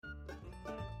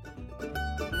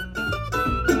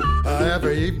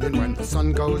every evening when the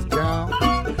sun goes down,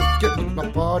 get with my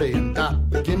party and I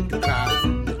begin to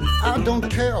climb. I don't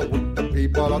care what the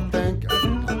people are thinking.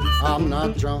 I'm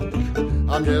not drunk,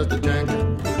 I'm just a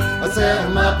drinker. I set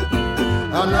 'em up,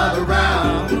 another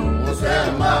round. I set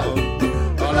 'em up,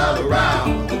 another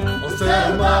round. I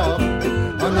set 'em up,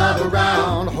 another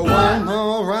round. One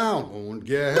more round won't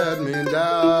get me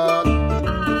down.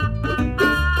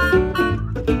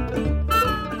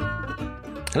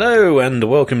 Hello and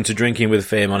welcome to Drinking with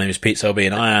Fear. My name is Pete Selby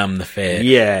and I am the Fear.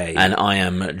 Yay. And I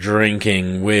am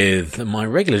drinking with my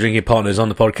regular drinking partners on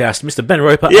the podcast, Mr. Ben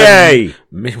Roper. Yay!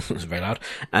 That's very loud.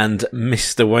 And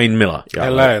Mr. Wayne Miller.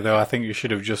 Hello, though I think you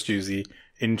should have just used the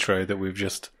intro that we've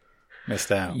just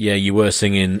missed out. Yeah, you were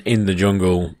singing In the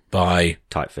Jungle by...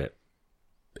 Tight Fit.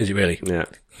 Is it really? Yeah.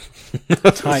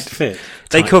 Tight Fit.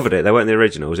 They covered it. They weren't the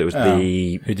originals. It was Who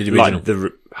did the original?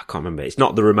 Like I can't remember. It's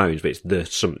not the Ramones, but it's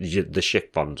the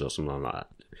Chiffons or something like that.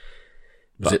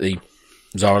 Was it the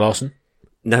Zara Larsson?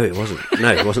 No, it wasn't.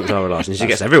 No, it wasn't Zara Larsson. She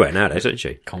gets everywhere nowadays, doesn't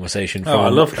she? Conversation Oh, I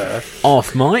from love her.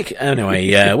 off mic.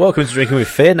 Anyway, welcome to Drinking with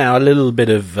Fear. Now, a little bit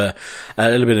of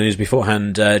news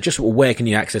beforehand. Just where can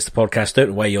you access the podcast? Don't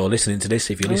know where you're listening to this.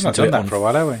 If you're We've listening not to done it that on for a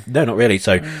while, have we? No, not really.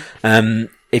 So,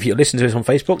 if you're listening to this on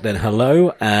Facebook, then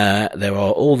hello. There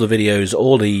are all the videos,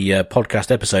 all the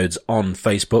podcast episodes on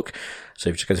Facebook. So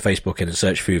if you just go to Facebook and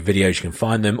search for videos, you can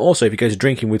find them. Also, if you go to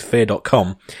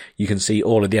drinkingwithfear.com, you can see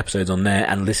all of the episodes on there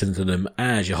and listen to them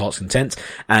as your heart's content.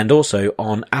 And also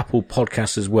on Apple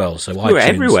Podcasts as well. So We're iTunes,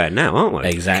 everywhere now, aren't we?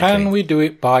 Exactly. Can we do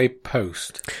it by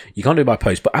post? You can't do it by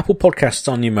post, but Apple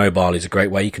Podcasts on your mobile is a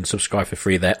great way. You can subscribe for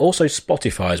free there. Also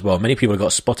Spotify as well. Many people have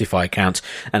got a Spotify account.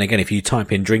 And again, if you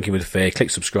type in Drinking with Fear,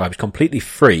 click subscribe. It's completely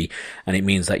free. And it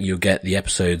means that you'll get the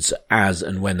episodes as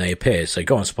and when they appear. So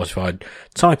go on Spotify,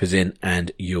 type us in,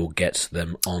 and you'll get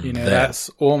them on You know, there. that's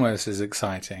almost as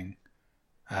exciting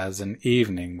as an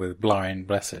evening with Blind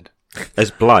Blessed.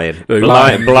 As Blind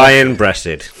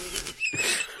breasted.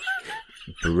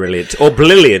 Brilliant. Or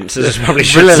brilliant, as I probably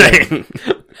should say.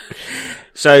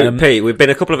 So, Pete, we've been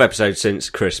a couple of episodes since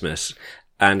Christmas,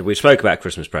 and we spoke about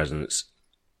Christmas presents,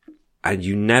 and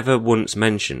you never once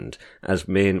mentioned, as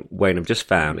me and Wayne have just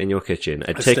found in your kitchen,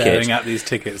 a ticket. Staring at these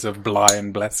tickets of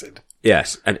Blind Blessed.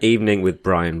 Yes, an evening with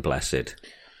Brian Blessed.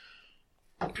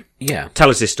 Yeah.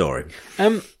 Tell us this story.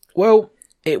 Well,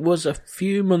 it was a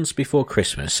few months before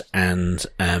Christmas, and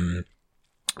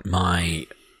my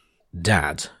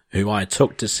dad, who I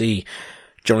took to see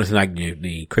Jonathan Agnew,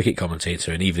 the cricket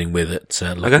commentator, an evening with at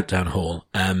Lockwood Town Hall,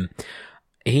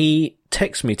 he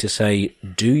texted me to say,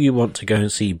 do you want to go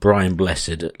and see Brian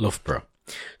Blessed at Loughborough?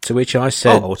 To which I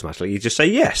said... Oh, automatically, you just say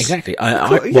yes. Exactly.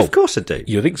 Of course I do.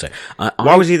 You think so?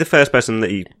 Why was he the first person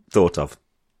that you thought of?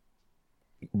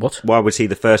 What? Why was he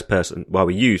the first person, why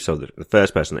were you the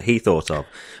first person that he thought of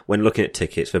when looking at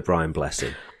tickets for Brian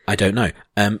Blessed? I don't know.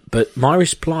 But my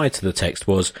reply to the text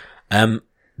was, do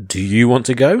you want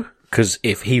to go? Because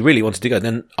if he really wanted to go,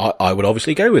 then I would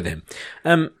obviously go with him.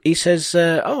 He says,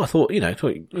 I thought, I'd like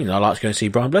to go and see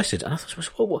Brian Blessed. And I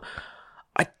thought, well,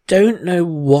 I don't know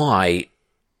why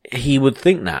he would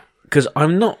think that. Because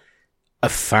I'm not a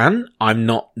fan. I'm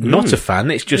not a fan.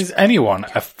 It's just... Is anyone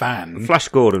a fan? Flash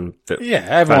Gordon. Yeah,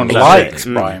 everyone Fantastic. likes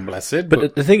Brian Blessed.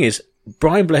 But the thing is,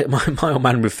 Brian my old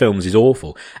man with films is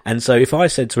awful. And so if I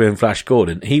said to him Flash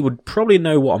Gordon, he would probably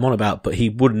know what I'm on about, but he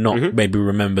would not maybe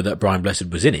remember that Brian Blessed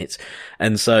was in it.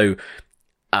 And so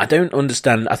I don't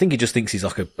understand. I think he just thinks he's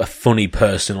like a funny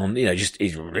person on, he's,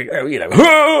 Gordon's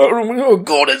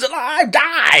alive,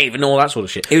 dive, and all that sort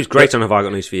of shit. He was great on Have I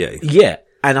Got News For You? Yeah.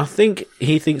 And I think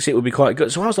he thinks it would be quite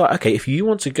good. So I was like, okay, if you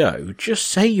want to go, just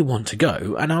say you want to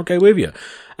go and I'll go with you.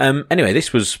 Anyway,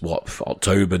 this was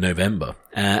October, November.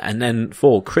 And then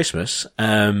for Christmas,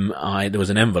 there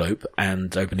was an envelope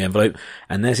and opened the envelope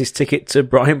and there's his ticket to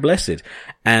Brian Blessed.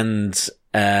 And,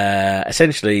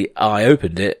 essentially I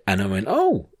opened it and I went,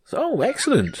 oh,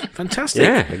 excellent. Fantastic.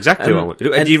 Yeah, exactly what I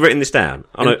wanted. Have you written this down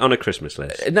on a Christmas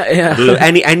list? No, yeah.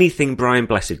 Anything Brian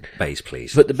Blessed based,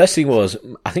 please. But the best thing was,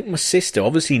 I think my sister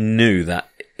obviously knew that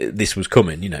this was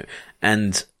coming,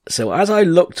 and so as I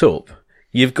looked up,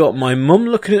 you've got my mum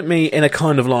looking at me in a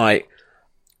kind of like,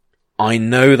 I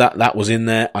know that was in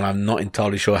there and I'm not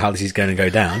entirely sure how this is going to go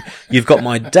down. You've got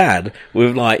my dad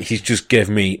with he's just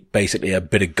given me basically a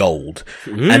bit of gold.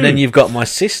 And then you've got my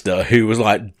sister who was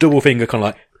like double finger kind of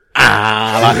like,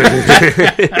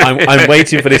 I'm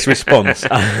waiting for this response. It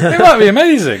might be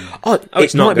amazing.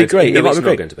 It might be great. It might be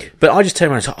great. Going to be. But I just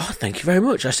turned around and said, thank you very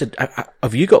much. I said,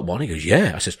 have you got one? He goes,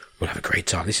 yeah. I said, we'll have a great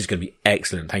time. This is going to be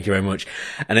excellent. Thank you very much.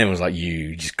 And everyone was like,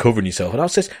 you just covering yourself. And I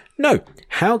says, no,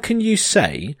 how can you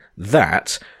say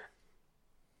that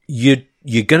you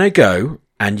you're going to go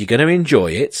and you're going to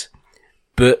enjoy it,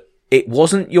 but it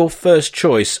wasn't your first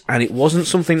choice and it wasn't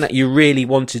something that you really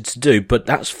wanted to do, but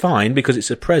that's fine because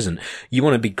it's a present. You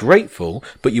want to be grateful,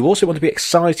 but you also want to be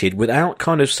excited without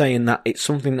kind of saying that it's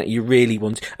something that you really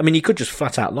want. I mean, you could just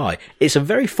flat out lie. It's a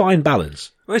very fine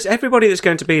balance. Well, it's everybody that's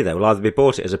going to be there will either be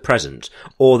bought it as a present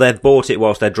or they've bought it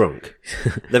whilst they're drunk.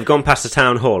 They've gone past the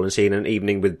town hall and seen An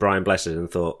Evening with Brian Blessed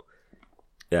and thought,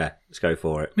 yeah, let's go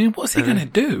for it. I mean, what's he going to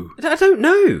do? I don't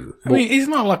know. I mean, he's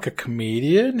not like a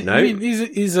comedian. No. I mean,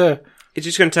 he's a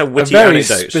just going to tell witty very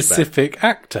anecdotes. specific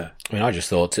actor. I mean, I just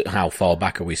thought, how far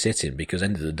back are we sitting? Because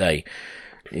end of the day,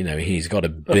 you know, he's got a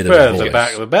bit The of a further voice.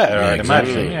 back, the better, Yeah, I'd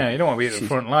exactly. imagine. Yeah, you don't want to be at the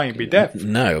front line, you'd be deaf.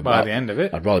 No, by but the end of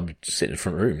it. I'd rather sit in the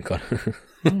front room, kind of.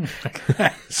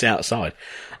 Sit outside.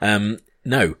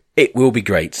 No, it will be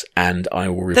great, and I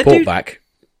will report back.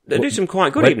 They do some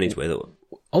quite good evenings with it.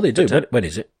 Oh, they do. When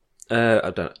is it? I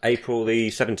don't know, April the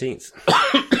 17th.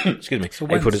 Excuse me.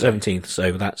 April the 17th.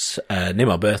 So that's near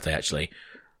my birthday, actually.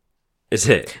 Is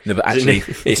it? No, but actually,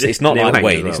 it's not near like Wayne's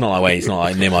Wayne. as well? It's not like Wayne. It's not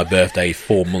like near my birthday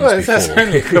 4 months Well, before.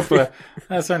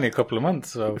 that's only a couple of months,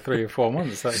 so 3 or 4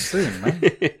 months. That's soon, man.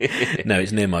 No,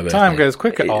 it's near my birthday. Time goes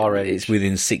quick at our age. It's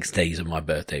within 6 days of my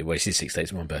birthday. Well, it's 6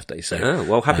 days of my birthday. So, Oh,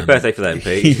 well, happy birthday for them,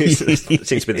 Pete. Seems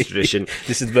to be the tradition.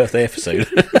 This is the birthday episode.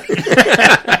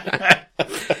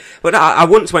 But I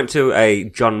once went to a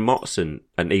John Motson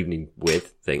An Evening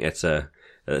with thing at the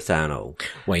town hall.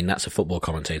 Wayne, that's a football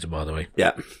commentator, by the way.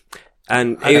 Yeah.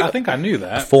 And I think I knew A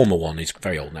that. former one. He's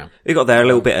very old now. he got there a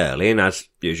little bit early, and as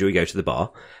usual, we go to the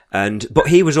bar. But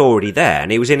he was already there,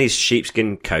 and he was in his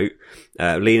sheepskin coat,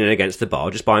 leaning against the bar,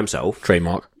 just by himself.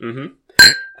 Trademark. You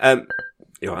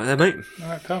all right there, mate? All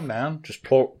right, calm down. Just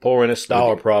pouring a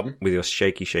star problem. With your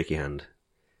shaky, shaky hand.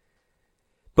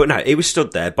 But no, he was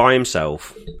stood there by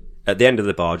himself at the end of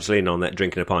the bar, just leaning on there,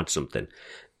 drinking a pint or something.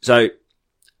 So I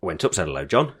went up, said hello,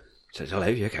 John. Said hello,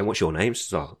 you okay? What's your name?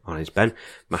 Said, oh, my name's Ben.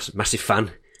 Massive fan.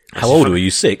 How old were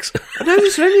you? 6? I know,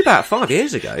 this was only about 5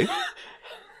 years ago.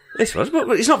 This was, but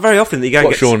it's not very often that you go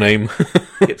What's your name?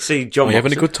 get to see John. Are you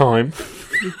having a Watson. good time?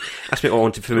 Asked me what I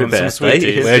wanted for my Want some birthday.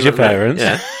 sweeties? Where's your parents?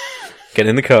 Yeah. Get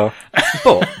in the car.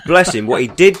 But, bless him, what he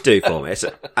did do for me,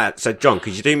 I said, John,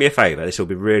 could you do me a favour? This will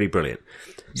be really brilliant.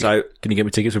 So, Can you get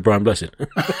me tickets for Brian Blessed?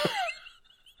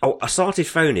 I started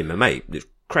phoning my mate,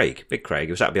 Craig, Big Craig,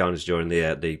 who sat behind us during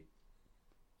the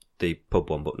pub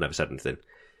one, but never said anything.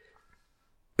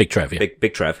 Big Trev, yeah.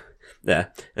 Big Trev. Yeah.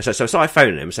 And so I started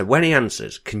phoning him and said, when he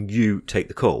answers, can you take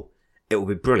the call? It will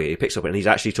be brilliant. He picks up and he's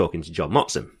actually talking to John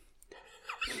Motson.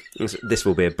 This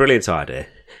will be a brilliant idea.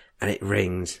 And it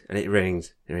rings, and it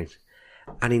rings, and it rings.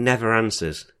 And he never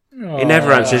answers. He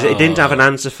never answers. It didn't have an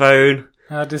answer phone.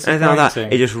 How Anything like that.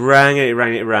 disappointing. It just rang and it rang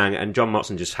and it rang, and John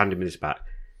Motson just handed me this back.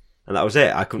 And that was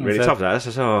it. I couldn't really That's top that. I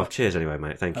said, oh, cheers anyway,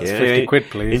 mate. Thank That's you. 50 Anyway, quid,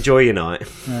 please. Enjoy your night.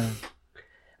 Yeah.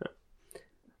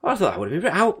 I thought that would have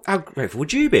been how grateful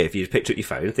would you be if you picked up your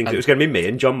phone and thinking it was going to be me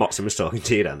and John Motson was talking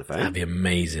to you down the phone? That'd be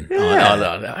amazing. Yeah.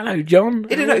 Hello, John.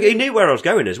 He didn't know, he knew where I was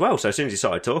going as well, so as soon as he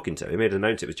started talking to him, he'd have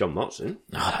known it was John Motson.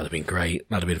 Oh, that'd have been great.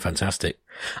 That'd have been fantastic.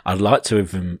 I'd like to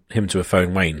have him to have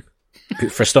phoned Wayne.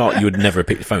 For a start, you would never have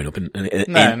picked the phone up in No,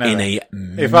 a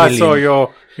If I saw million-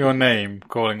 your name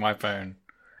calling my phone,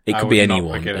 It I could be would not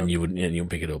anyone, pick it and up. you wouldn't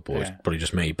pick it up, or it's Yeah. probably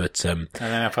just me. But and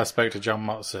then if I spoke to John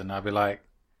Motson, I'd be like,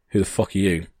 who the fuck are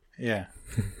you? yeah.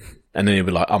 And then he'd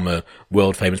be like, I'm a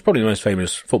world famous, probably the most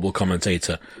famous football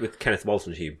commentator. With Kenneth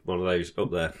Waltonhue, one of those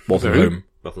up there. Walton Who? Home.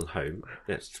 Walton Home.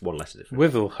 Yeah, it's one less different.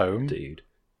 Withelholme. Dude.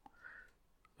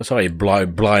 Sorry,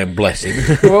 blind blessing.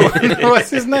 What's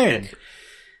his name?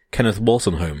 Kenneth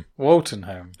Waltonhome.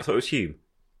 Waltonhome. I thought it was Hume.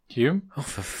 Hume? Oh,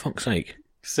 for fuck's sake.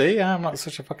 See, I'm not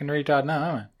such a fucking retard now,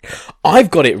 am I? I've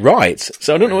got it right.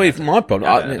 So I don't know if my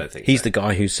problem. I don't think he's so. the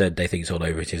guy who said they think it's all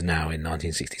over. It is now in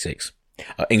 1966.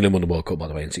 England won the World Cup, by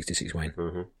the way, in 66, Wayne.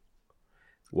 Mm-hmm.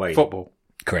 Wayne. Football.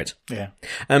 Correct. Yeah.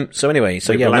 So anyway,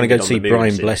 so We yeah, I'm going to go landed see on the moon,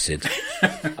 Brian see. Blessed.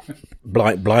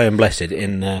 Brian Blessed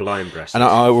in... Blind breast. and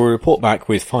I will report back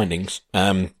with findings.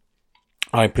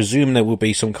 I presume there will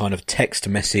be some kind of text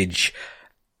message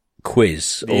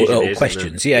quiz or Usually is,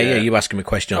 questions. isn't it? Yeah, Yeah. you ask him a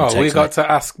question on Oh, text. we got to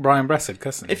ask Brian Blessed,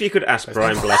 cousin. If you could ask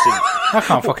Brian Blessed, I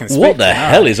can't fucking speak what to the him,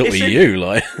 hell is up with Is it- you?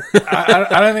 Like,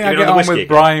 I don't think I You're get on the on whiskey with again.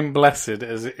 Brian Blessed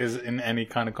is in any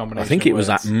kind of combination. I think of it was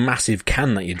words. that massive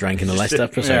can that you drank in the last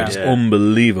episode. Yeah. It's Yeah.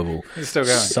 unbelievable. It's still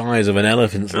going. Size of an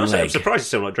elephant's I'm leg. surprised you're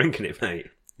still not drinking it, mate.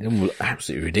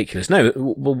 Absolutely ridiculous. No,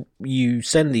 well, you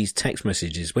send these text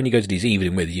messages when you go to these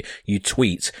evening with you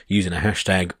tweet using a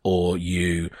hashtag or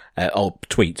you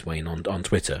tweet Wayne on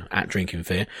Twitter at Drinking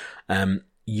Fear.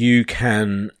 You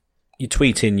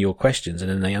tweet in your questions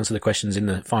and then they answer the questions in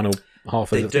the final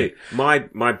half of They the do. thing.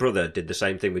 My brother did the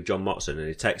same thing with John Motson, and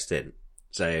he texted in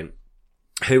saying,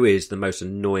 "Who is the most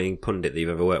annoying pundit that you've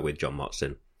ever worked with, John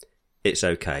Motson? It's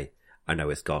okay. I know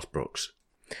it's Garth Brooks."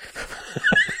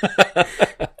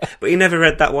 But he never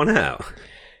read that one out.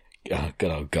 Oh, good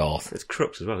old Garth. It's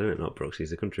Crooks as well, isn't it? Not Brooks.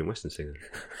 He's a country and western singer.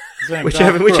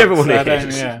 Whichever one it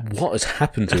is. Yeah. What has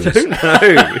happened to I us?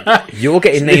 don't know. You're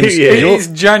getting New names. Year. You're, It's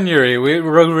January. We're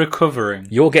recovering.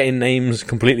 you're getting names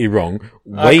completely wrong.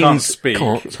 I can't Wayne's speak.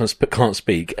 can't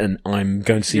speak, and I'm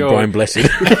going to see You're- Brian Blessed.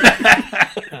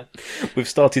 We've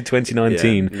started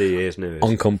 2019 New Year's, New Year's.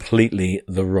 on completely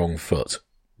the wrong foot.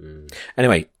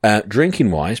 Anyway, drinking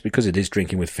wise, because it is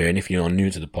Drinking with Fear, and if you are new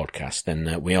to the podcast,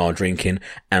 then we are drinking,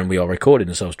 and we are recording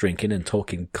ourselves drinking and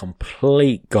talking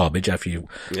complete garbage after you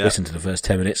listen to the first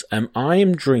 10 minutes. I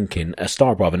am drinking a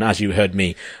Star Bravo, and as you heard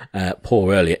me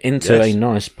pour earlier, into a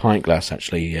nice pint glass,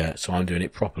 actually, so I'm doing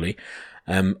it properly.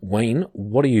 Wayne,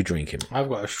 what are you drinking? I've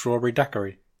got a strawberry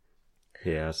daiquiri.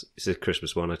 Yeah, it's a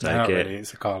Christmas one, I take Not it. really,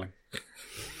 it's a Carling.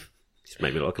 Just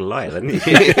make me look like a liar, then.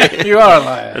 That's You are a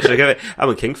liar. okay. I'm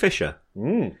a Kingfisher.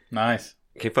 Nice.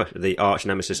 Kingfisher, the arch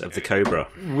nemesis of the Cobra.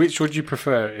 Which would you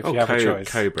prefer if you have a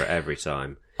choice? Cobra every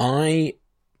time. I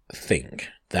think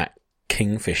that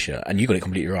Kingfisher, and you got it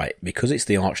completely right, because it's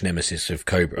the arch nemesis of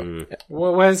Cobra.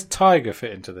 Well, where's Tiger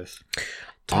fit into this?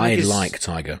 I Tiger's- like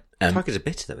Tiger. Tiger's a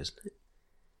bitter, though, isn't it?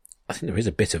 I think there is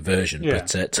a bitter version, Yeah.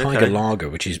 but Tiger Lager,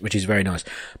 which is very nice.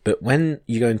 But when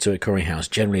you go into a curry house,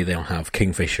 generally they'll have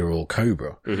Kingfisher or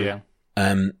Cobra. Yeah.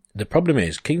 The problem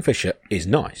is Kingfisher is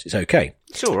nice; it's okay.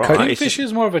 It's all right. It's just-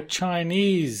 Kingfisher's more of a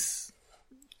Chinese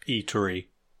eatery.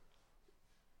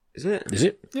 is it? Is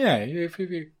it? Yeah, if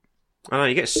you, I know,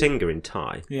 you get Singer in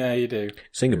Thai. yeah, you do.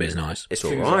 Singapore is nice. It's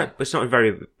all Singer's right, alright. but it's not a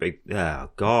very big... Oh,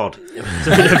 God. It's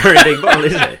not a very big bottle,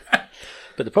 is it?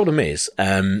 But the problem is,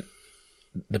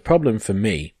 the problem for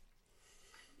me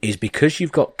is because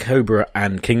you've got Cobra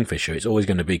and Kingfisher, it's always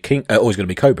going to be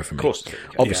Cobra for me. Of course.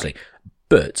 Obviously.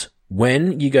 But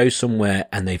when you go somewhere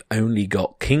and they've only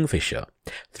got Kingfisher,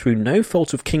 through no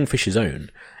fault of Kingfisher's own,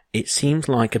 it seems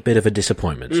like a bit of a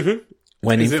disappointment. Mm-hmm.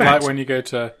 When Is in it fact, like when you go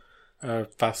to a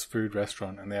fast food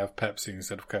restaurant and they have Pepsi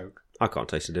instead of Coke? I can't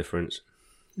taste the difference.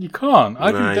 You can't.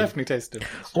 I No. can definitely taste the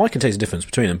difference. I can taste the difference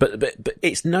between them, but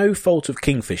it's no fault of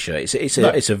Kingfisher. It's No.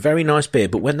 a very nice beer,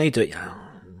 but when they do it,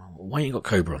 why ain't you got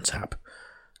Cobra on tap?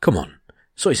 Come on,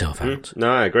 sort yourself out. No,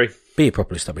 I agree. Be a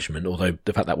proper establishment. Although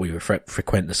the fact that we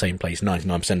frequent the same place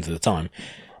 99% of the time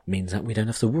means that we don't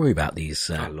have to worry about these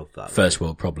I love that. first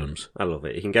world problems. I love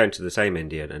it. You can go into the same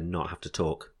Indian and not have to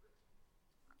talk.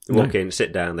 You walk in,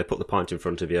 sit down, they put the pint in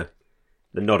front of you,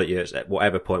 they nod at you at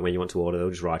whatever point when you want to order, they'll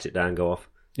just write it down, go off.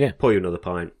 Yeah. Pour you another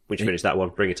pint. Once you finish that one,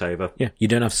 bring it over. Yeah, you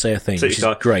don't have to say a thing, So which you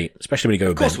is great, especially when you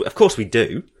go to bed. Of course we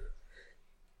do.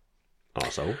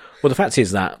 Arsehole. Well, the fact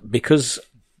is that because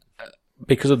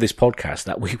of this podcast,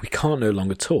 that we can't no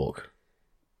longer talk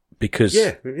because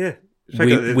Yeah.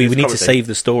 we need to save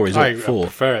the stories I up for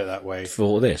prefer it that way.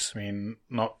 this. I mean,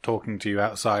 not talking to you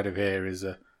outside of here is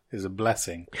a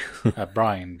blessing, a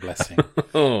Brian blessing.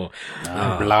 Oh,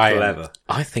 Brian. Clever.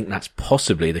 I think that's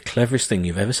possibly the cleverest thing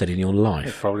you've ever said in your It's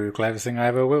life. probably the cleverest thing I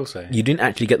ever will say. You didn't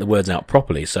actually get the words out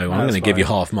properly, so I'm That's going to give you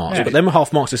fine. half marks. Yeah. But them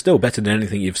half marks are still better than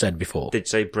anything you've said before. Did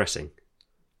say Bressing.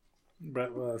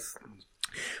 But, well, that's-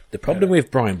 The problem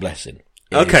with Brian Blessing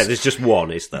is Okay, there's just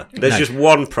one, is there? There's just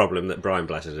one problem that Brian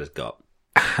Blessed has got.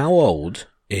 how old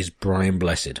is Brian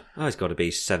Blessed? Oh, he's got to be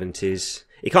 70s.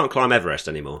 He can't climb Everest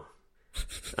anymore.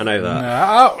 I know that.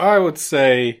 no, I would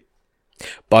say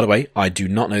By the way, I do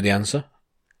not know the answer.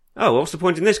 Oh, what's the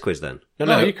point in this quiz then?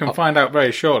 no. You can find out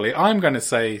very shortly. I'm going to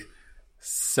say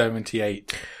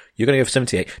 78. You're going to go for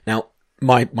 78. Now,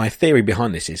 my theory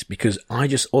behind this is because I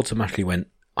just automatically went,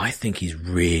 I think he's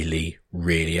really,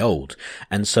 really old.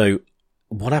 And so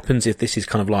what happens if this is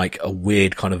kind of like a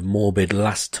weird kind of morbid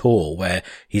last tour where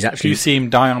he's Do actually, you see him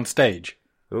die on stage?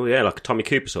 Oh, yeah, like a Tommy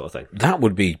Cooper sort of thing. that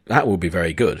would be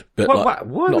very good. But Why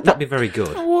would that be very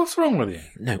good? Oh, what's wrong with you?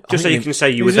 no, Just so I you think can say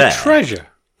you were He's there. a treasure.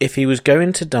 if he was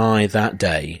going to die that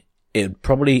day, he'd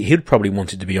probably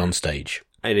want it to be on stage.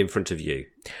 And in front of you.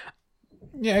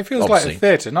 Yeah, it feels Obviously. like a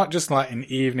theatre, not just like an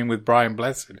evening with Brian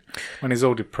Blessed when he's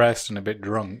all depressed and a bit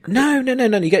drunk. No,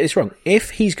 you get this wrong.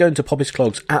 If he's going to pop his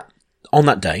clogs on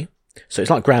that day, so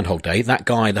it's like Groundhog Day, that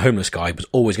guy, the homeless guy, was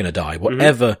always going to die.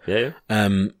 Whatever Yeah.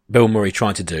 Bill Murray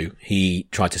tried to do, he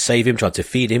tried to save him, tried to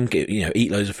feed him,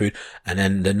 eat loads of food, and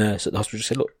then the nurse at the hospital just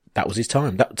said, look, that was his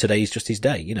time. Today's just his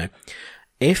day,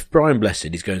 If Brian Blessed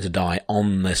is going to die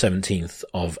on the 17th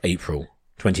of April,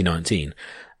 2019,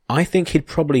 I think he'd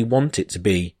probably want it to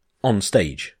be on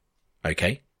stage,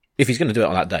 okay? If he's going to do it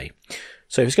on that day.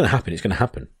 So if it's going to happen, it's going to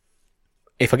happen.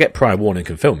 if I get prior warning,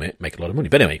 can film it, make a lot of money.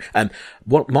 But anyway,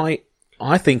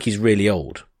 I think he's really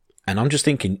old, and I'm just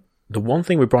thinking the one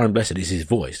thing with Brian Blessed is his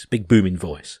voice, big booming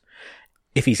voice.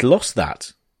 If he's lost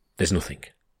that, there's nothing.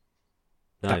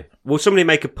 No. Will somebody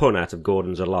make a pun out of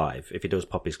Gordon's alive if he does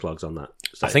pop his clogs on that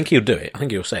stage? I think he'll do it. I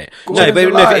think he'll say it. Gordon's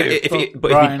alive, but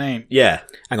Brian ain't. Yeah.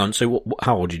 Hang on. So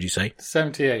how old did you say?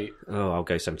 78. Oh, I'll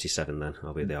go 77 then.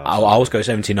 I'll be the arse. I was go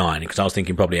 79 because I was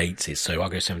thinking probably 80s. So I'll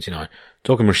go 79.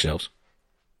 Talk amongst yourselves.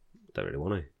 Don't really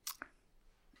want to.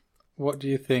 What do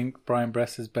you think Brian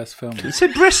Blessed's best film is? You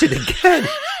said Blessed again.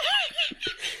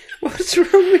 What's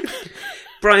wrong with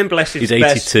Brian Blessed's He's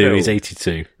best 82. film? He's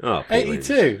 82. Oh,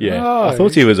 82? Yeah. Oh, I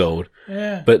thought he was old.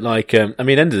 Yeah. But like, end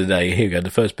of the day, here we go. The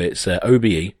first bit's OBE.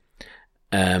 You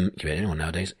bet anyone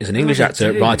nowadays. Is an English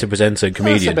actor, writer, presenter, and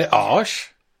comedian. That's a bit harsh.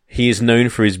 He is known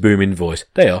for his booming voice.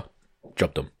 They are.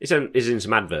 Job done. He's in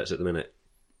some adverts at the minute.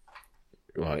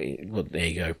 Right. Well, there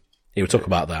you go. He'll talk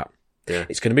about that. Yeah.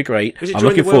 It's going to be great. Was it I'm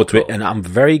during looking the forward to World it, Cup? and I'm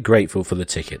very grateful for the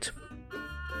ticket.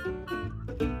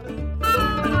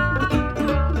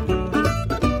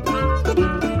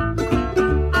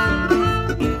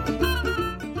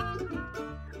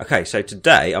 Okay, so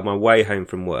today on my way home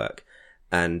from work,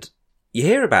 and you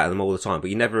hear about them all the time, but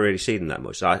you never really see them that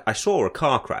much. So I saw a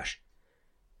car crash,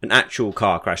 an actual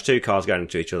car crash, two cars going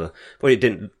into each other. But it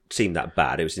didn't seem that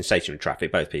bad. It was in stationary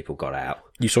traffic. Both people got out.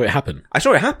 You saw it happen? I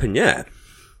saw it happen, yeah.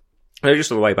 I was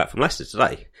just on the way back from Leicester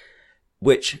today,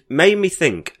 which made me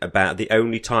think about the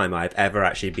only time I've ever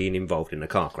actually been involved in a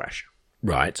car crash.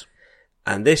 Right.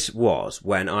 And this was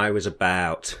when I was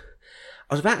about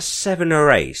 7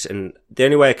 or 8, and the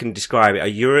only way I can describe it,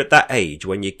 you're at that age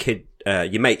when your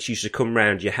mates used to come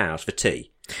round your house for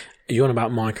tea. Are you on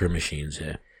about micro machines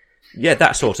here? Yeah,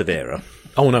 that sort of era.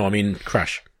 Oh no, I mean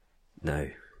crash.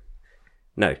 No,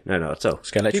 not at all.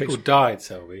 Scalextrics. People died,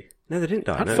 Selby. No, they didn't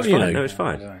die. How No, funny, it's fine. you know. No, it's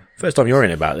fine. First time you're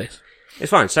in about this. It's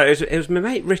fine. So it was my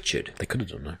mate Richard. They could have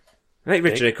done that. My mate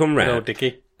Richard had come Good old round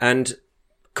Dickie. and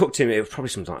cooked him. It was probably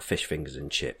something like fish fingers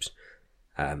and chips.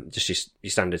 Just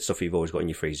your standard stuff you've always got in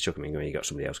your freezer, chuck them in when you got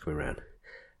somebody else coming around.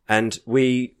 And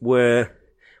we're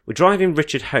driving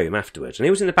Richard home afterwards, and he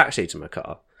was in the back seat of my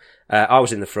car. I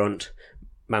was in the front,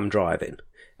 Mam driving.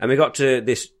 And we got to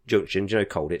this junction, do you know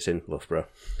Colditz in Loughborough?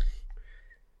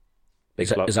 Is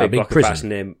that a big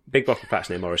prison? Big block of flats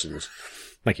near Morrison's.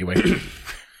 Thank you, Wayne.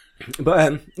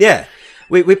 But, yeah,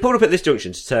 we pulled up at this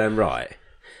junction to turn right.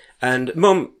 And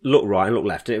Mum looked right and looked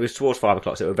left, and it was towards 5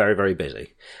 o'clock, so we were very, very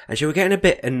busy. And she was getting a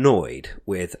bit annoyed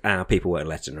with how people weren't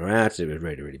letting her out. It was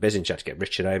really, really busy, and she had to get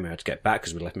Richard home, and had to get back,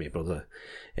 because we left me and brother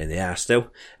in the house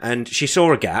still. And she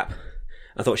saw a gap,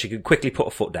 and thought she could quickly put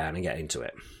a foot down and get into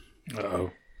it. Uh-oh.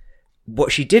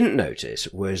 What she didn't notice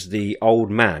was the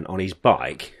old man on his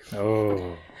bike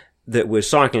Oh. that was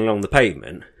cycling along the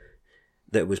pavement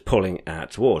that was pulling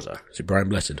out towards her. Is it Brian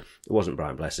Blessed? It wasn't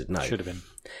Brian Blessed, no. Should have been.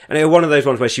 And it was one of those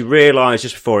ones where she realised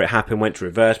just before it happened, went to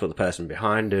reverse, but the person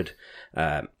behind had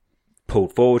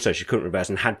pulled forward, so she couldn't reverse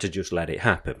and had to just let it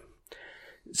happen.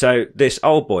 So this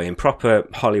old boy, in proper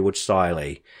Hollywood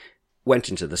style, went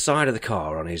into the side of the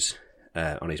car on his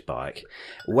bike,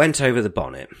 went over the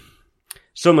bonnet,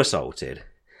 somersaulted,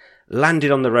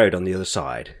 landed on the road on the other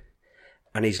side,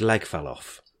 and his leg fell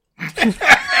off.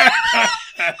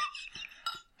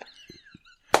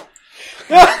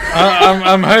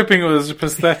 I'm hoping it was a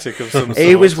prosthetic of some sort.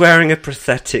 He was wearing a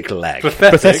prosthetic leg.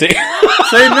 Pathetic.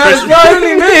 So no, it's not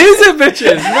only me, is it,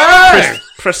 bitches? No!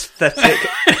 Prosthetic.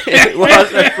 It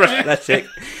was a prosthetic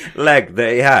leg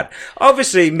that he had.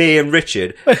 Obviously, me and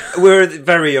Richard were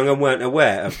very young and weren't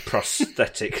aware of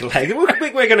prosthetic legs.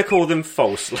 We're going to call them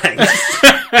false legs.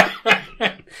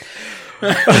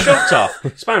 Shot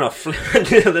off, span off, flew on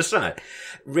the other side.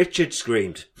 Richard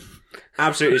screamed.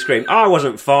 Absolutely screamed. I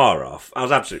wasn't far off. I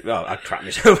was absolutely, well, I cracked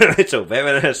myself a little bit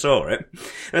when I saw it.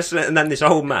 And then this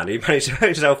old man, he managed to hold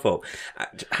himself up,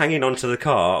 hanging onto the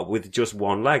car with just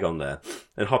one leg on there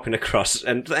and hopping across.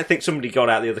 And I think somebody got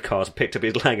out the other cars, picked up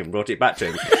his leg and brought it back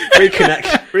to him.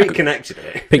 Reconnected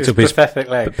it. Picked up his pathetic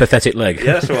leg. pathetic leg.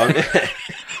 Yeah, that's the one.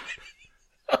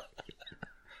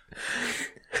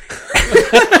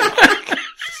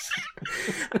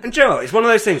 And Joe, it's one of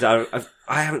those things I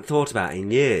haven't thought about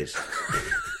in years.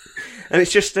 And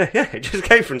it's just, it just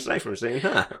came from seeing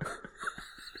that.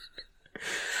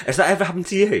 Has that ever happened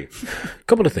to you? A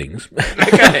couple of things.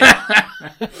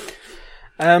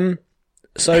 Okay.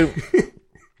 So,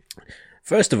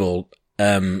 first of all,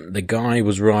 the guy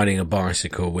was riding a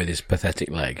bicycle with his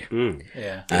pathetic leg.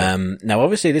 Yeah. Now,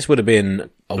 obviously, this would have been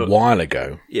a while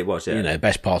ago. It was, yeah. You know,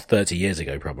 best part 30 years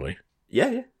ago, probably.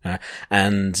 Yeah. But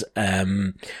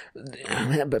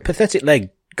pathetic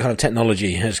leg kind of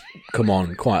technology has come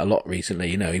on quite a lot recently.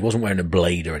 You know, he wasn't wearing a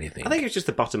blade or anything. I think it was just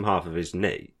the bottom half of his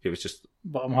knee. It was just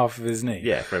Bottom half of his knee.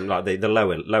 yeah, from like the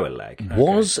lower leg.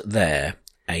 Was there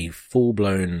a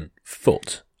full-blown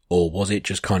foot, or was it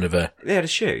just kind of a... They had a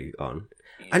shoe on.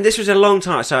 And this was a long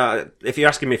time, so if you're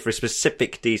asking me for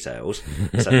specific details,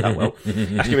 I said that well,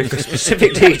 asking me for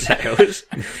specific details,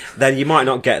 then you might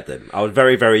not get them. I was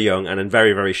very, very young and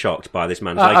very, very shocked by this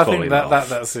man's leg I falling think off.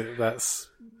 that's it. That's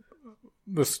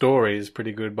the story is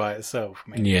pretty good by itself.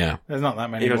 I mean, Yeah. there's not that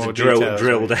many You know, more to drill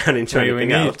details. down into where you anything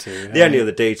need else. to, The only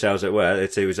other details that were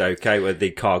that it was okay where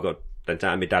the car got bent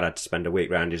out and my dad had to spend a week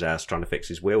round his house trying to fix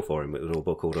his wheel for him. It was all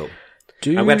buckled up.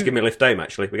 And we had to give him a lift home,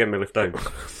 actually. We gave him a lift home.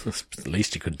 That's the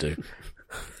least you could do.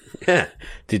 Yeah.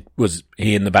 Was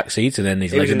he in the back seat and then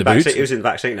his He leg was in the back boot? seat. He was in the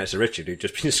back seat next to Richard, who'd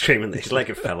just been screaming that his leg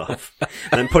had fell off,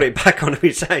 and then put it back on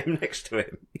his home next to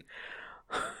him.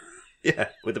 Yeah,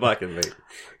 with the bike in the boot.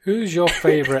 Who's your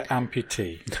favourite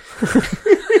amputee?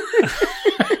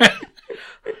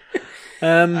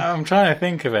 I'm trying to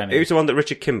think of any. Who's the one that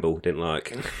Richard Kimball didn't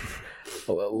like?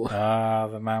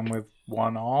 The man with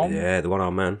one arm. Yeah, the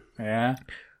one-armed man. Yeah.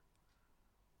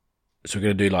 So we're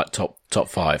going to do like top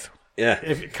 5. Yeah.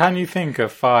 Can you think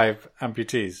of 5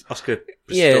 amputees? Oscar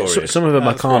Yeah, Pistorius. some of them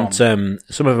I That's can't.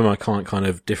 Some of them I can't kind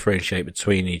of differentiate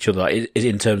between each other. Like, is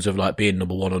in terms of like being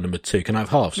number 1 or number 2. Can I have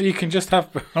halves? You can just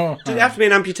have. Does it have to be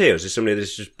an amputee, or is it somebody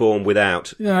that's just born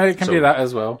without? No, it can be that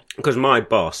as well. Because my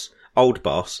old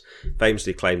boss,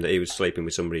 famously claimed that he was sleeping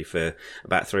with somebody for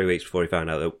about 3 weeks before he found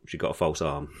out that she got a false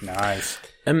arm. Nice.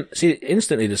 See,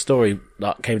 instantly the story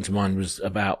that came to mind was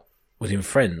in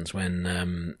Friends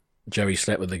when Joey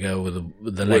slept with the girl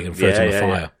with the leg and threw it on the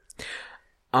fire.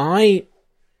 Yeah.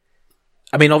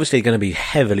 I mean, obviously going to be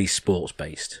heavily sports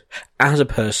based. As a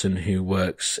person who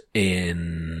works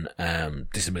in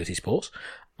disability sports,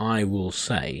 I will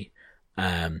say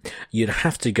you'd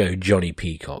have to go Johnny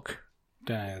Peacock.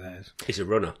 Don't know who that is. He's a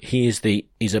runner. He's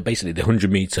basically the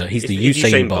 100 meter. He's the He's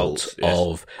Usain Usain Bolt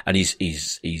Bolt, of, and he's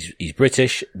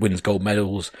British, wins gold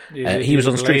medals. Is He was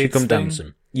on the Strictly Blades Come thing?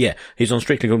 Dancing. Yeah, he was on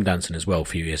Strictly Come Dancing as well a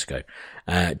few years ago.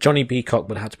 Johnny Peacock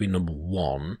would have to be number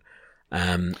 1.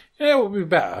 Yeah, it would be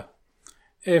better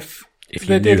if you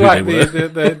they knew did who like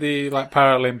they the like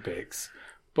Paralympics,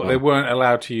 but they weren't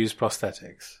allowed to use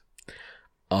prosthetics.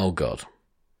 Oh God.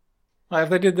 Like if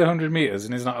they did the 100 meters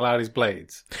and he's not allowed his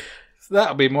blades, so that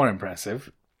would be more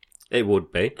impressive. It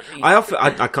would be. I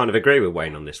kind of agree with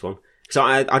Wayne on this one. So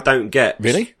I don't get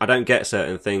Really? I don't get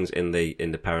certain things in the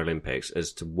Paralympics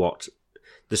as to what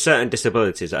there's certain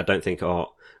disabilities that I don't think are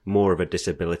more of a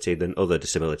disability than other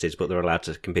disabilities, but they're allowed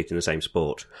to compete in the same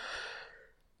sport.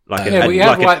 Like Yeah, but you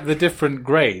have like the different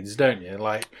grades, don't you?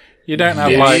 Like you don't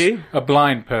have Yes. like a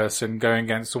blind person going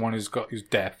against someone who's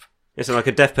deaf. it's like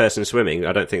a deaf person swimming.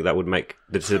 I don't think that would make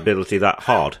the disability that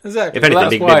hard. Exactly. If anything,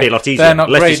 That's it'd why be a lot easier. they're not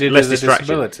less graded less as a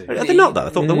distraction. disability. Are they not that? I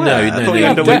thought they were. No, I no, thought no. they You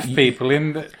have were deaf with- people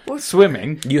in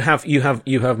swimming. You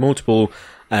have multiple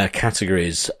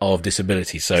categories of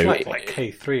disability. So It's like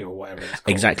K3 or whatever it's called.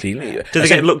 exactly. Do they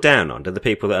get looked down on? Do the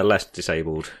people that are less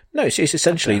disabled? No, it's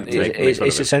essentially Make fun of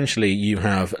it. essentially you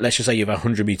have, let's just say you have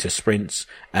 100 meter sprints,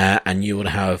 and you would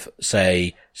have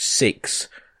say 6,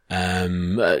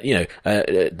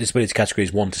 disability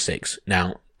categories 1 to 6.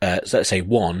 Now, so let's say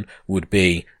 1 would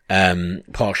be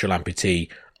partial amputee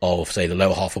of say the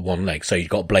lower half of one leg, so you've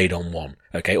got blade on 1,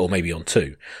 okay, or maybe on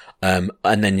 2. And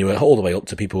then you're all the way up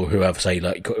to people who have, say,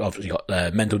 like, obviously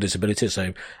got mental disabilities,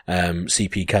 so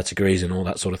CP categories and all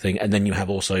that sort of thing. And then you have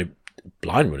also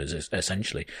blind runners,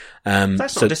 essentially.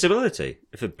 That's not a disability.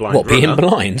 If a blind What, being runner-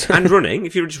 blind? and running,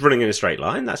 if you're just running in a straight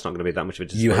line, that's not going to be that much of a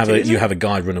disability. You have a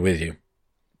guide runner with you.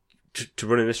 to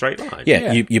run in a straight line.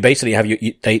 Yeah, you basically have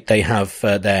they have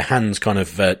their hands kind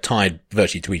of tied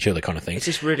virtually to each other, kind of thing. It's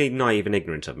just really naive and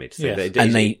ignorant of me to think Yes. that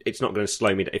And it's not going to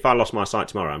slow me down. If I lost my sight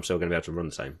tomorrow, I'm still going to be able to run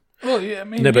the same. Well, yeah, I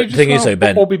mean, No, but you the just thing is, can't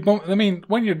though, Ben- I mean,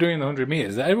 when you're doing the 100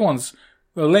 meters, the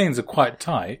lanes are quite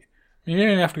tight. You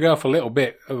only have to go off a little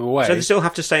bit of a way. So they still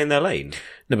have to stay in their lane.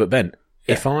 No, but Ben,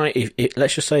 if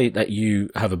let's just say that you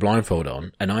have a blindfold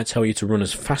on, and I tell you to run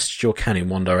as fast as you can in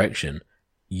one direction,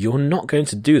 you're not going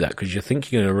to do that because you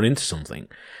think you're going to run into something,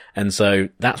 and so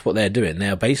that's what they're doing.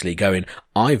 They're basically going,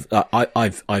 I've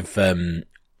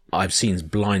seen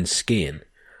blind skiing.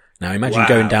 Now imagine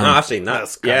going down. No, I've seen that.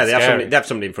 That's Yeah, they scary. have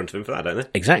somebody in front of him for that, don't they?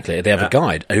 Exactly. They have a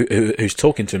guide who's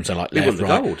talking to him, saying like, We left, won the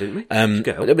right. gold, didn't we?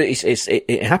 But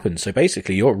it happens. So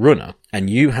basically, you're a runner, and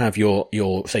you have your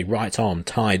say right arm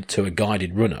tied to a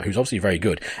guided runner who's obviously very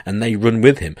good, and they run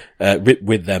with him,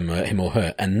 him or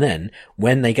her, and then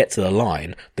when they get to the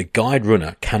line, the guide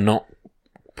runner cannot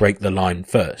break the line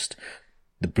first.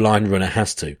 the blind runner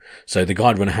has to. So the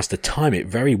guide runner has to time it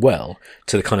very well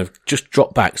to kind of just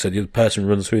drop back so the other person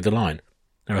runs through the line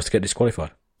or has to get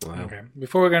disqualified. Wow. Okay.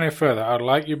 Before we go any further, I'd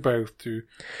like you both to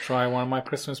try one of my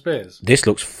Christmas beers. This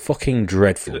looks fucking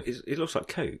dreadful. It looks like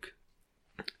Coke.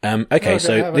 Okay,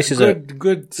 so this is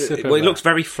good sip of Well, it that. looks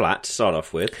very flat to start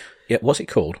off with. Yeah, what's it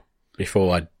called?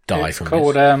 Before I die It's from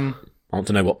called this. I want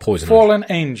to know what poison. Fallen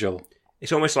Angel.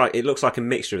 It's almost like it looks like a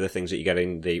mixture of the things that you get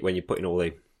in when you're putting all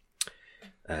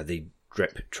the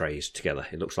drip trays together.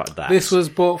 It looks like that. This was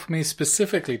bought for me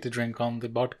specifically to drink on the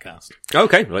podcast.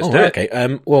 Okay, let's do it.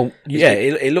 Okay. Well, yeah,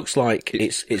 it looks like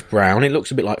it's brown. It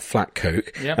looks a bit like flat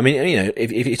Coke. Yep. I mean,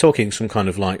 if you're talking some kind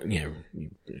of like,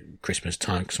 Christmas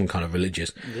time, some kind of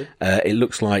religious, it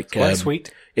looks like Quite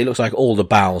sweet. It looks like all the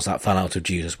bowels that fell out of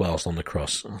Jesus whilst on the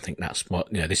cross. I think that's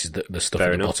what this is the stuff Fair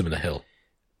at the enough. bottom of the hill.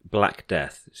 Black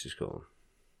Death, this is called.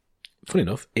 Funny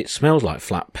enough, it smells like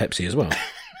flat Pepsi as well.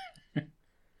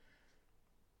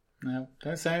 No,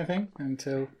 don't say anything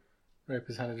until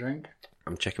Roper's had a drink.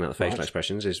 I'm checking out the facial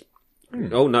expressions.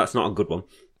 Oh, no, that's not a good one.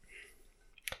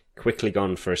 Quickly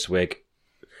gone for a swig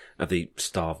of the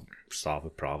Starve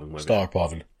of Praven. Star of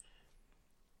Parvin.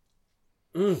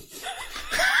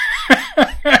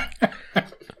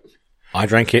 I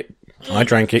drank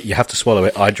it. You have to swallow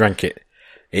it. I drank it.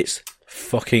 It's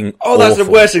fucking that's awful.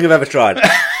 the worst thing I've ever tried.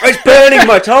 It's burning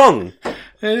my tongue.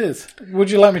 It is.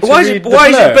 Would you like me to Why read is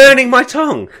the it burning my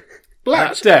tongue?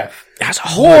 Black Death. That's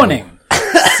horrible. Warning.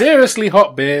 Seriously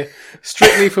hot beer,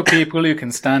 strictly for people who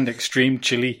can stand extreme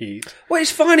chilly heat. Well,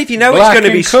 it's fine if you know Black it's going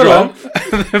to be in strong.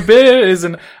 colour, the beer is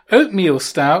an oatmeal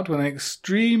stout with an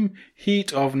extreme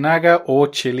heat of Naga or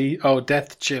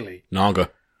death chili. Naga.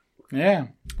 Yeah,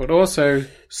 but also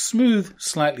smooth,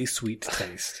 slightly sweet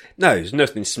taste. No, there's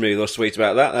nothing smooth or sweet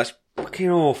about that. That's fucking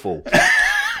awful.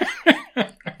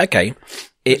 Okay.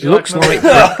 It you looks like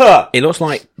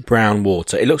like brown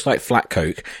water. It looks like flat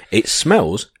Coke. It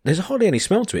smells. There's hardly any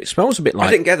smell to it. It smells a bit like.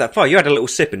 I didn't get that far. You had a little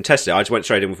sip and tested it. I just went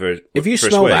straight in for a If you for a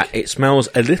smell swig. that, it smells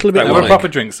a little bit Have a like. proper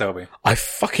drink, Selby. I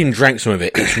fucking drank some of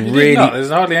it. It's You did really. not. There's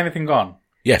hardly anything gone.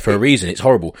 Yeah, for a reason. It's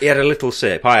horrible. He had a little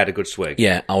sip. I had a good swig.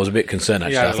 Yeah, I was a bit concerned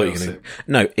actually. Yeah, I thought you a were little going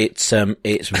to. No,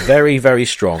 it's very, very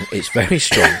strong. It's very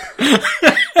strong.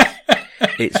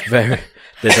 It's very.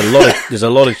 There's a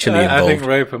lot of chili I think involved.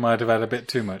 Roper might have had a bit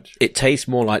too much. It tastes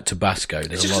more like Tabasco.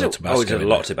 There's a lot of Tabasco. there's a in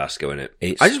lot it. of Tabasco in it.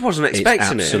 It's- I just wasn't it's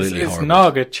expecting it. absolutely- It's horrible.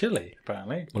 Naga chili,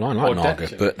 apparently. Well, I like Or death Naga,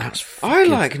 chili. but that's. I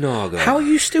Fucking, like Naga. How are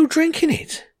you still drinking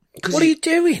it? What are you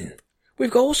doing?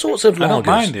 We've got all sorts of lagers. I don't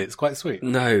mind it. It's quite sweet.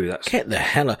 No, that's... Get the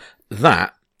hell out.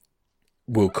 That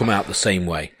will come out the same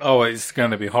way. Oh, it's going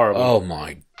to be horrible. Oh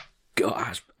my god,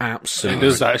 that's It absolutely.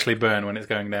 does actually burn when it's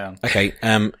going down. Okay,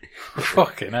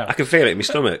 Fucking hell. I can feel it in my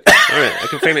stomach. Alright, I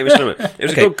can feel it in my stomach. It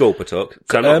was Okay. a good gulp I took,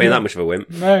 so I'm not being that much of a wimp.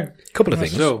 No. couple of not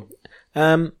things. Still,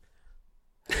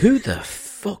 Who the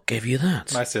fuck gave you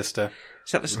that? my sister.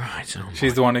 Is that the... Right, oh my-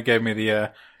 She's the one who gave me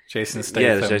the Jason Yeah,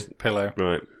 Statham there's a- pillow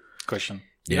Right. cushion.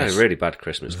 yes. No, really bad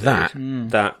Christmas. That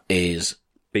That is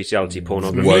bestiality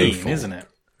pornography. Woeful. Mean, isn't it?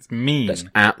 It's mean. that's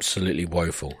absolutely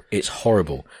woeful. It's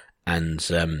horrible, and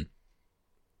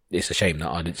it's a shame that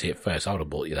I didn't see it first. I would have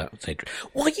bought you that. Say,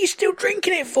 what are you still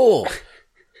drinking it for?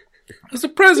 It's a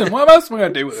present. What else am I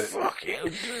going to do with it? Fuck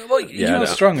you. Well, Yeah, How no.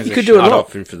 strong is you it? could do a I'd lot.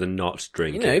 opt in for the not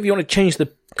drinking. If you want to change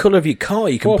the colour of your car,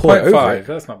 you can pour it over 4.5. it.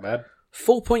 That's not bad.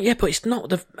 4 point, yeah, but it's not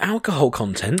the alcohol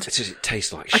content. It's just, it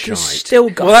tastes like I can shite. still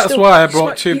go. Well, that's still, why I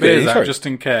brought two you- beers out sorry. just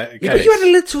in case. Yeah, but you had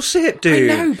a little sip, dude.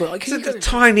 I know, but I It's can- the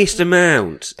tiniest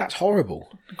amount. That's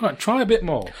horrible. Go on, try a bit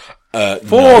more. For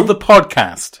For the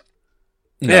podcast.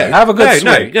 no. Yeah, Have a good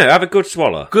no, swig. No, have a good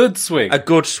swallow. Good swig. A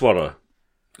good swallow.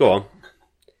 Go on.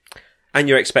 And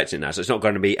you're expecting that, so it's not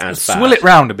going to be as bad. Swill it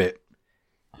round a bit.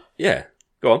 Yeah.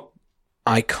 Go on.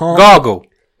 I can't. Gargle.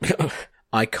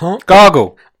 I can't.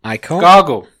 Gargle. I can't.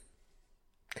 Gargle.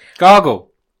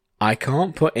 Gargle. I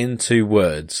can't put into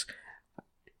words,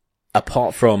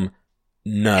 apart from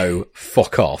no,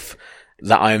 fuck off,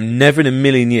 that I am never in a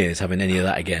million years having any of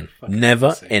that again.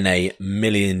 Never in a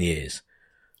million years.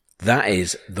 That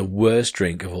is the worst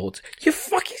drink of all. You're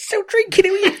fucking still drinking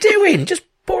it. What are you doing? Just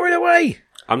pour it away.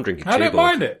 I'm drinking I don't Tuborg.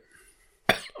 mind it.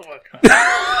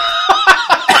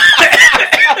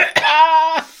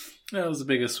 That was the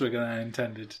biggest swig than I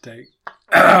intended to take.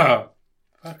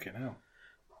 Fucking hell.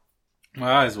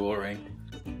 My eyes watering.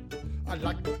 I'd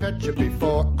like to pet you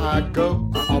before I go.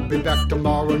 I'll be back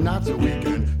tomorrow night so we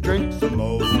can drink some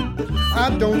more.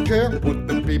 I don't care what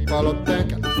the people are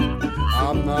thinking.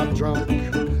 I'm not drunk,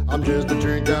 I'm just a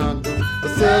drinking.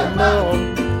 I said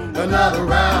more, another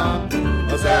round.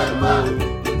 I said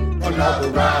more, another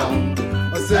round.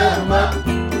 I said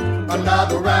more,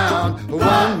 another round,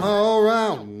 one more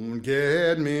round,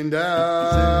 get me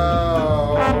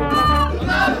down.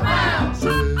 Another round.